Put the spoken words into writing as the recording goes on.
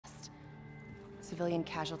Civilian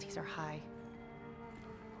casualties are high.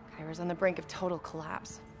 Kyra's on the brink of total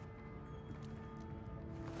collapse.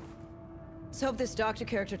 Let's hope this doctor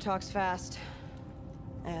character talks fast.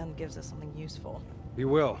 And gives us something useful. He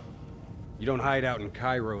will. You don't hide out in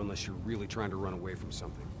Cairo unless you're really trying to run away from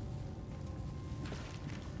something.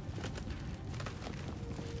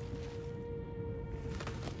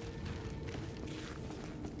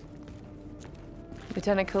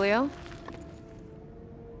 Lieutenant Khalil?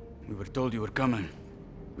 We were told you were coming.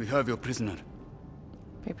 We have your prisoner.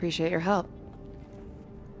 We appreciate your help.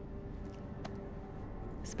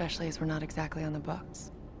 Especially as we're not exactly on the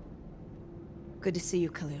books. Good to see you,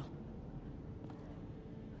 Khalil.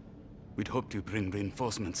 We'd hoped to bring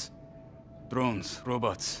reinforcements. Drones,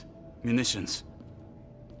 robots, munitions.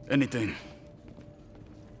 Anything.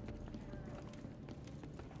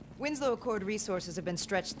 Winslow Accord resources have been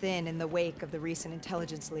stretched thin in the wake of the recent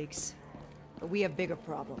intelligence leaks. But we have bigger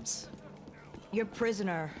problems. Your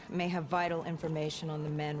prisoner may have vital information on the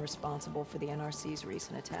men responsible for the NRC's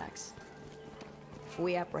recent attacks. If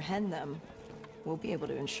we apprehend them, we'll be able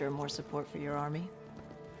to ensure more support for your army.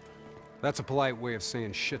 That's a polite way of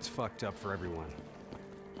saying shit's fucked up for everyone.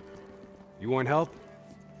 You want help?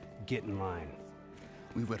 Get in line.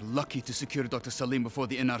 We were lucky to secure Dr. Salim before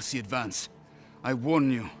the NRC advance. I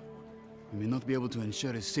warn you, we may not be able to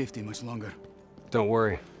ensure his safety much longer. Don't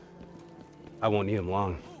worry. I won't need him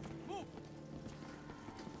long.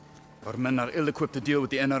 Our men are ill-equipped to deal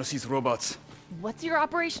with the NRC's robots. What's your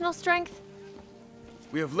operational strength?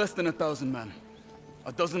 We have less than 1,000 men.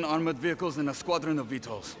 12 armored vehicles and a squadron of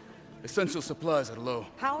VTOLs. Essential supplies are low.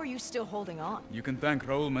 How are you still holding on? You can thank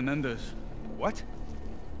Raul Menendez. What?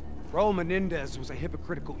 Raul Menendez was a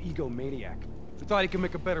hypocritical egomaniac who thought he could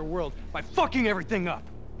make a better world by fucking everything up.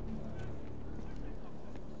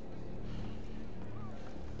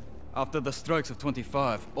 After the strikes of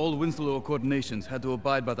 25, all Winslow Accord nations had to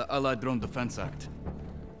abide by the Allied Drone Defense Act.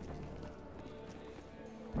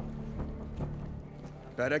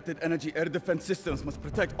 Directed energy air defense systems must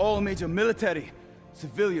protect all major military,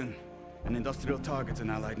 civilian, and industrial targets in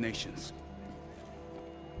allied nations.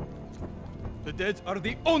 The dead are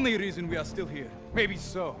the only reason we are still here. Maybe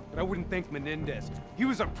so, but I wouldn't thank Menendez. He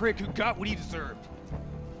was a prick who got what he deserved.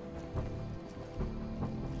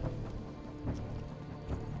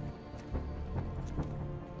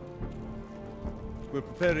 We're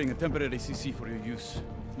preparing a temporary CC for your use.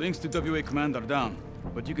 Links to WA Command are down,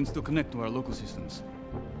 but you can still connect to our local systems.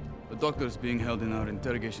 The doctor is being held in our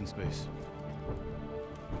interrogation space.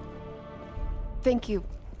 Thank you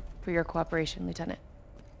for your cooperation, Lieutenant.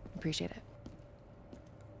 Appreciate it.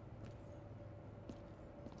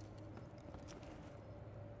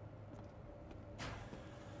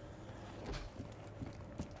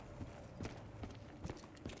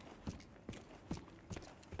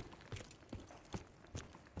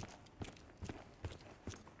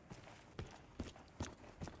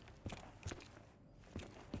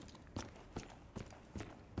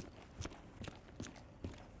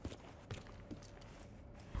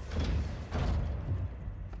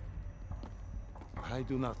 I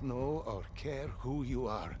do not know or care who you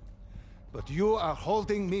are, but you are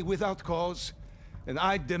holding me without cause, and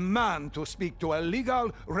I demand to speak to a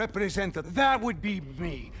legal representative. That would be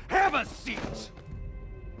me. Have a seat!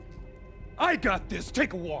 I got this.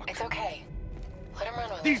 Take a walk. It's okay. Let him run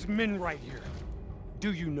with These men right here.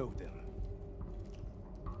 Do you know them?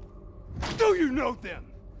 Do you know them?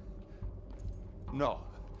 No.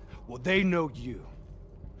 Well, they know you.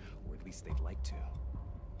 Or at least they'd like to.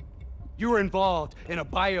 You were involved in a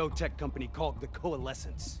biotech company called the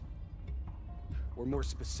Coalescence. Or more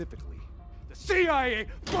specifically, the CIA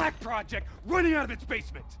Black Project running out of its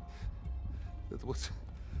basement. That was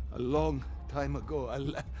a long time ago,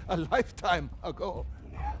 a lifetime ago.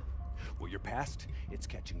 Yeah. Well, your past, it's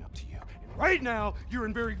catching up to you. And right now, you're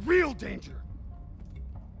in very real danger.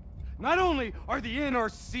 Not only are the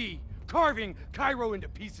NRC carving Cairo into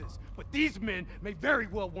pieces, but these men may very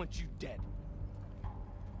well want you dead.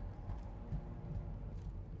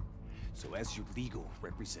 So as your legal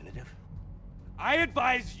representative, I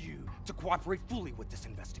advise you to cooperate fully with this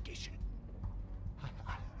investigation.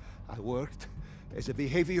 I worked as a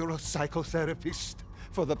behavioral psychotherapist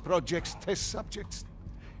for the project's test subjects.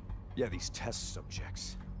 Yeah, these test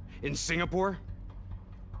subjects. In Singapore?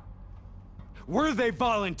 Were they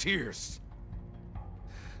volunteers?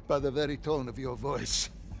 By the very tone of your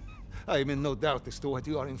voice, I am in no doubt as to what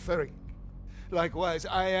you are inferring. Likewise,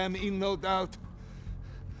 I am in no doubt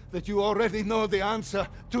that you already know the answer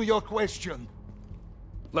to your question.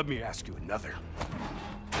 Let me ask you another.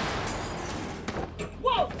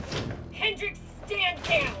 Whoa! Hendricks, stand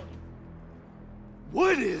down!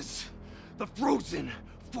 What is the frozen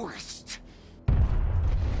forest.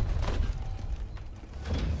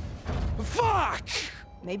 Fuck!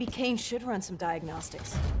 Maybe Kane should run some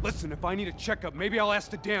diagnostics. Listen, if I need a checkup, maybe I'll ask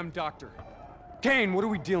the damn doctor. Kane, what are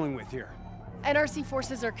we dealing with here? NRC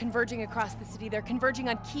forces are converging across the city. They're converging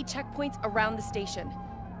on key checkpoints around the station.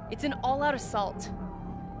 It's an all-out assault.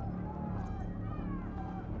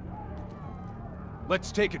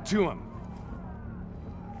 Let's take it to him.